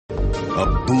a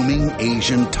booming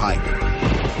Asian tiger.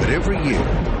 But every year,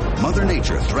 Mother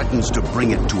Nature threatens to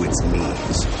bring it to its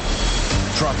knees.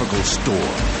 Tropical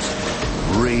storms,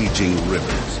 raging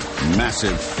rivers,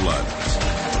 massive floods.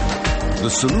 The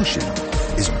solution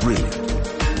is brilliant.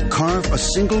 Carve a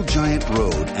single giant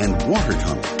road and water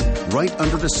tunnel right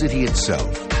under the city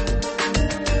itself.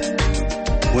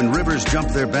 When rivers jump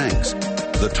their banks,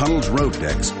 the tunnel's road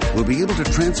decks will be able to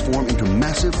transform into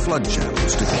massive flood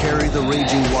channels to carry the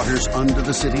raging waters under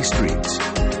the city streets,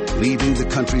 leaving the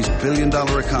country's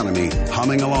billion-dollar economy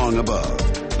humming along above,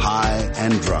 high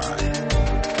and dry.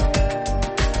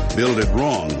 Build it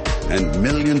wrong, and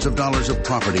millions of dollars of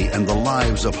property and the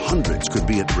lives of hundreds could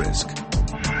be at risk.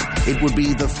 It would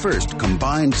be the first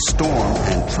combined storm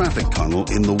and traffic tunnel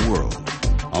in the world,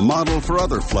 a model for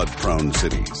other flood-prone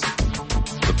cities.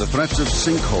 But the threats of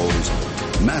sinkholes,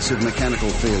 massive mechanical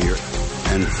failure,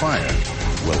 and fire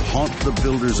will haunt the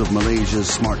builders of Malaysia's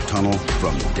smart tunnel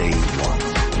from day one.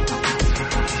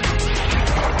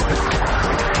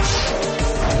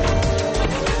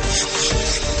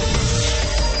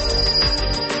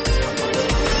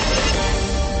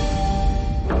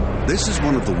 This is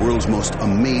one of the world's most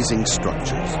amazing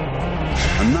structures.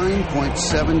 A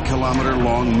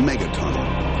 9.7-kilometer-long megatunnel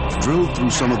drilled through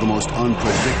some of the most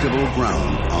unpredictable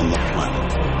ground on the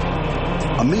planet.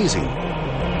 Amazing,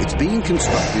 it's being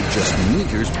constructed just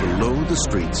meters below the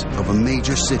streets of a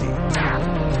major city.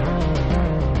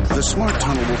 The smart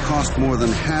tunnel will cost more than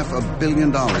 $500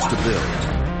 million to build.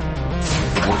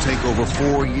 It will take over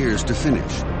 4 years to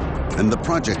finish, and the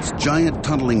project's giant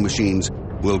tunneling machines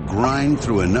will grind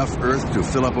through enough earth to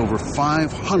fill up over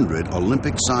 500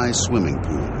 Olympic-sized swimming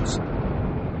pools.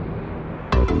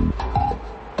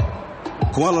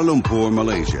 Kuala Lumpur,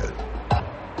 Malaysia.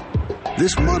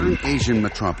 This modern Asian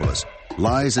metropolis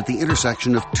lies at the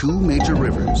intersection of two major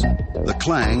rivers, the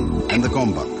Klang and the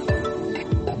Gombak.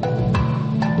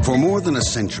 For more than a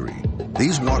century,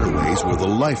 these waterways were the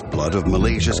lifeblood of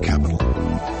Malaysia's capital.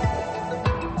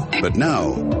 But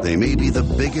now, they may be the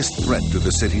biggest threat to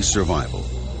the city's survival.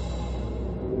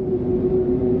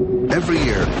 Every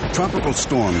year, tropical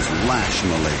storms lash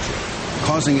Malaysia,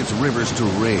 causing its rivers to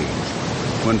rage.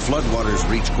 When floodwaters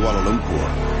reach Kuala Lumpur,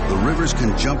 the rivers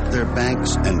can jump their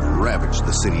banks and ravage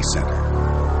the city center.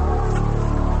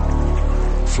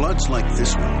 Floods like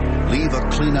this one leave a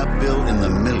cleanup bill in the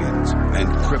millions and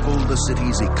cripple the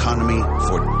city's economy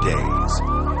for days.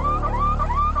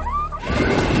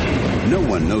 No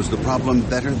one knows the problem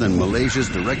better than Malaysia's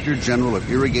Director General of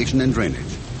Irrigation and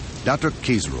Drainage, Dr.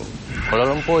 Kizrul. Kuala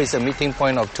Lumpur is a meeting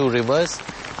point of two rivers,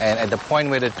 and at the point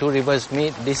where the two rivers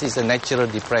meet, this is a natural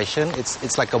depression.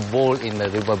 It's like a bowl in the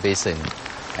river basin.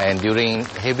 And during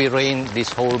heavy rain, this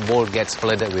whole bowl gets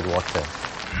flooded with water.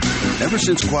 Ever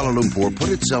since Kuala Lumpur put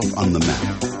itself on the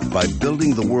map by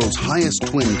building the world's highest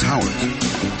twin towers,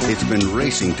 it's been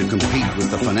racing to compete with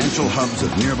the financial hubs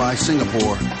of nearby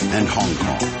Singapore and Hong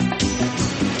Kong.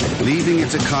 Leaving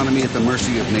its economy at the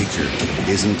mercy of nature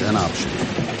isn't an option.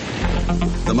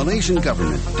 The Malaysian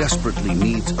government desperately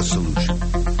needs a solution.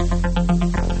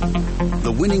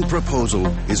 The winning proposal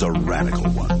is a radical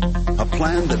one, a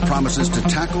plan that promises to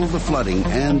tackle the flooding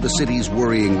and the city's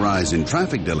worrying rise in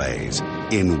traffic delays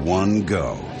in one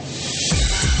go.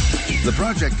 The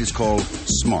project is called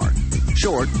SMART,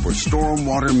 short for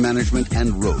Stormwater Management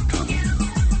and Road Tunnel.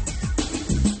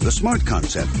 The SMART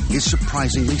concept is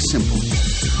surprisingly simple.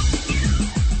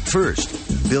 First,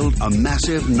 build a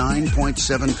massive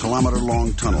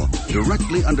 9.7-kilometer-long tunnel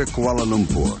directly under Kuala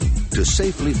Lumpur to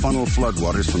safely funnel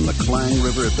floodwaters from the Klang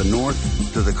River at the north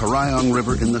to the Karayong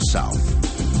River in the south.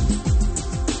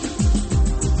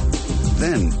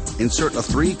 Then, insert a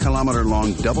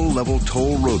 3-kilometer-long double-level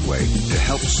toll roadway to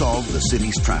help solve the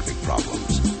city's traffic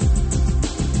problems.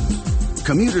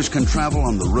 Commuters can travel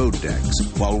on the road decks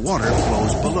while water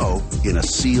flows below in a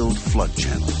sealed flood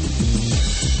channel.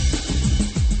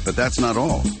 But that's not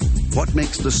all. What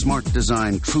makes the SMART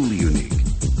design truly unique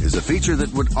is a feature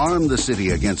that would arm the city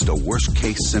against a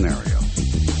worst-case scenario.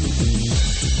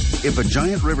 If a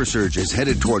giant river surge is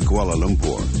headed toward Kuala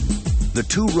Lumpur, the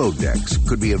two road decks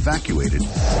could be evacuated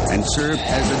and serve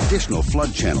as additional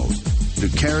flood channels to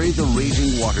carry the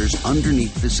raging waters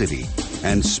underneath the city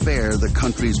and spare the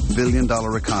country's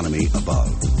billion-dollar economy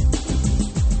above.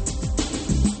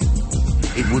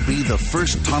 It would be the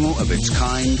first tunnel of its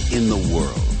kind in the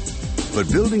world. But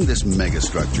building this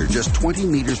megastructure just 20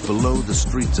 meters below the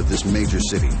streets of this major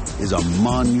city is a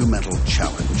monumental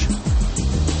challenge.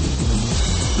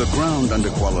 The ground under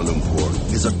Kuala Lumpur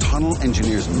is a tunnel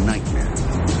engineer's nightmare,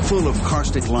 full of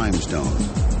karstic limestone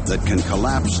that can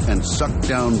collapse and suck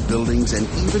down buildings and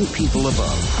even people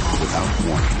above without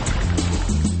warning.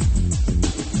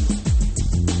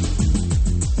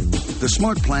 The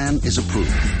SMART plan is approved.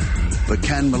 But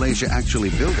can Malaysia actually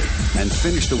build it and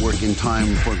finish the work in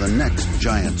time for the next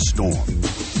giant storm?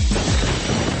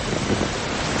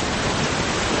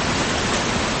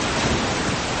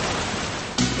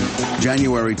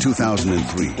 January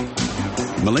 2003.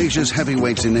 Malaysia's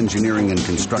heavyweights in engineering and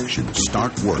construction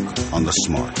start work on the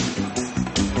SMART.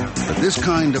 But this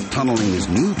kind of tunneling is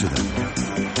new to them.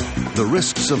 The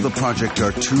risks of the project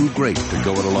are too great to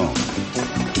go it alone.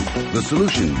 The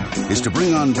solution is to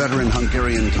bring on veteran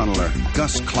Hungarian tunneler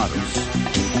Gus Klados.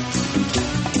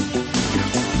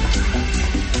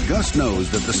 Gus knows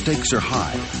that the stakes are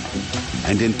high,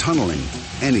 and in tunneling,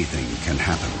 anything can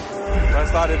happen. I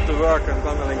started to work on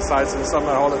tunneling sites in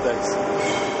summer holidays,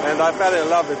 and I fell in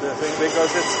love with the thing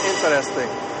because it's interesting.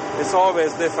 It's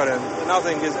always different.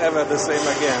 Nothing is ever the same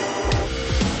again.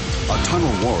 A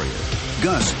tunnel warrior,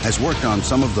 Gus has worked on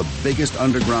some of the biggest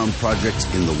underground projects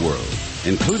in the world,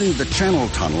 including the Channel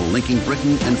Tunnel linking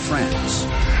Britain and France.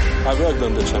 I worked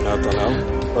on the Channel Tunnel,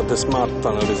 but the SMART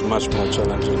Tunnel is much more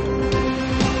challenging.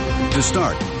 To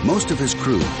start, most of his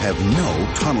crew have no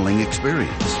tunneling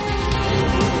experience.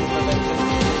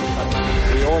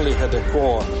 We only had a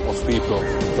core of people,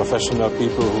 professional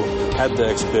people who had the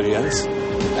experience,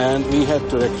 and we had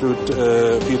to recruit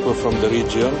people from the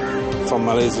region, from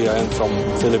Malaysia and from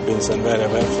Philippines and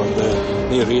wherever, from the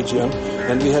near region,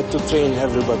 and we had to train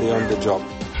everybody on the job.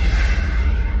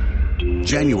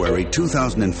 January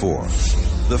 2004.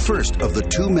 The first of the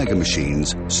 2 mega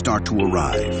machines start to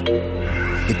arrive.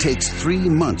 It takes 3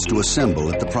 months to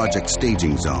assemble at the project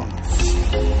staging zone.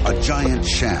 A giant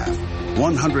shaft,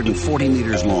 140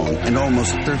 meters long and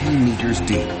almost 30 meters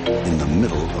deep in the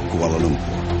middle of Kuala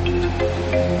Lumpur.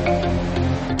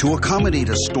 To accommodate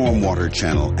a stormwater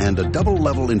channel and a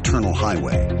double-level internal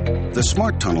highway, the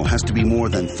SMART tunnel has to be more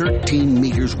than 13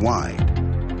 meters wide.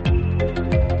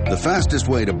 The fastest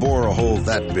way to bore a hole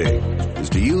that big is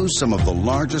to use some of the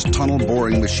largest tunnel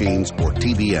boring machines, or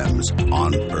TBMs,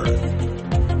 on Earth.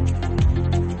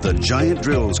 The giant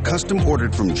drills custom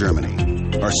ordered from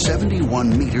Germany are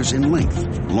 71 meters in length,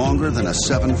 longer than a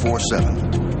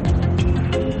 747.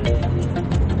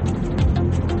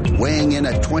 Weighing in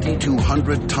at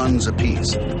 2,200 tons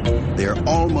apiece, they are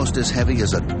almost as heavy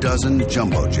as a dozen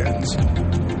jumbo jets.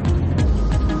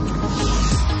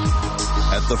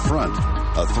 At the front,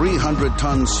 a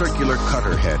 300-ton circular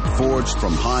cutter head forged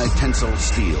from high tensile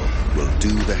steel will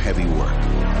do the heavy work.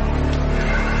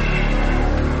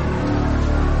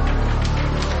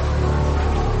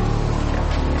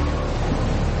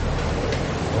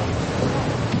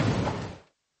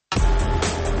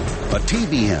 A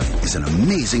TBM is an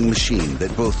amazing machine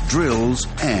that both drills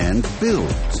and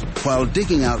builds. While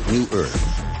digging out new earth,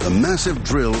 the massive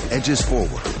drill edges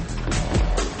forward.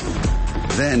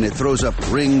 Then it throws up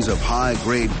rings of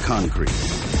high-grade concrete.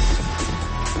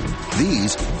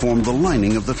 These form the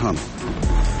lining of the tunnel.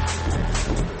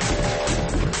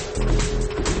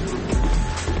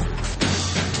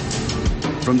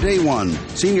 From day one,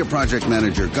 Senior Project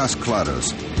Manager Gus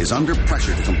Klados is under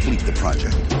pressure to complete the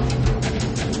project.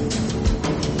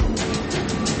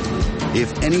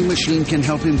 If any machine can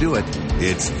help him do it,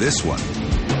 it's this one.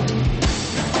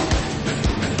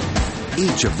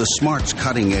 Each of the SMART's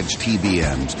cutting-edge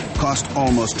TBMs cost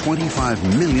almost $25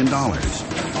 million. This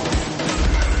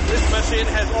machine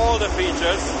has all the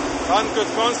features. One could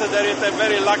consider it a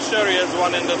very luxurious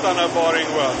one in the tunnel boring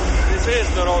world. This is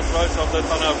the Rolls-Royce of the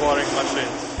tunnel boring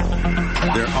machines.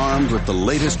 They're armed with the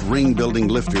latest ring-building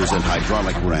lifters and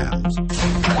hydraulic rams.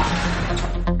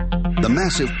 The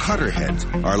massive cutter heads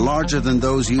are larger than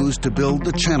those used to build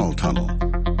the Channel Tunnel.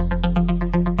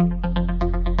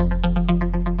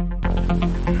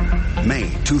 May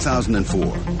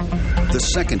 2004, the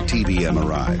second TBM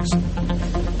arrives.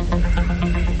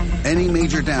 Any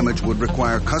major damage would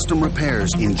require custom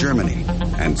repairs in Germany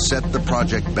and set the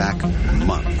project back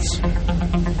months.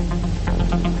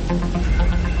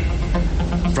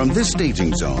 From this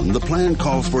staging zone, the plan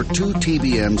calls for 2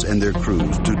 TBMs and their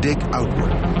crews to dig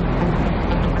outward.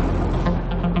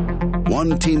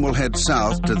 One team will head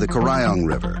south to the Karayong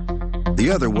River.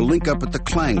 The other will link up at the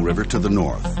Klang River to the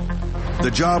north. The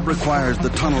job requires the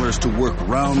tunnelers to work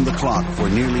round the clock for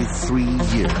nearly 3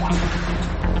 years.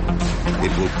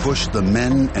 It will push the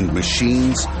men and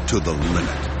machines to the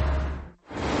limit.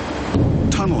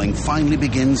 Tunneling finally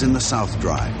begins in the South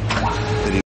Drive.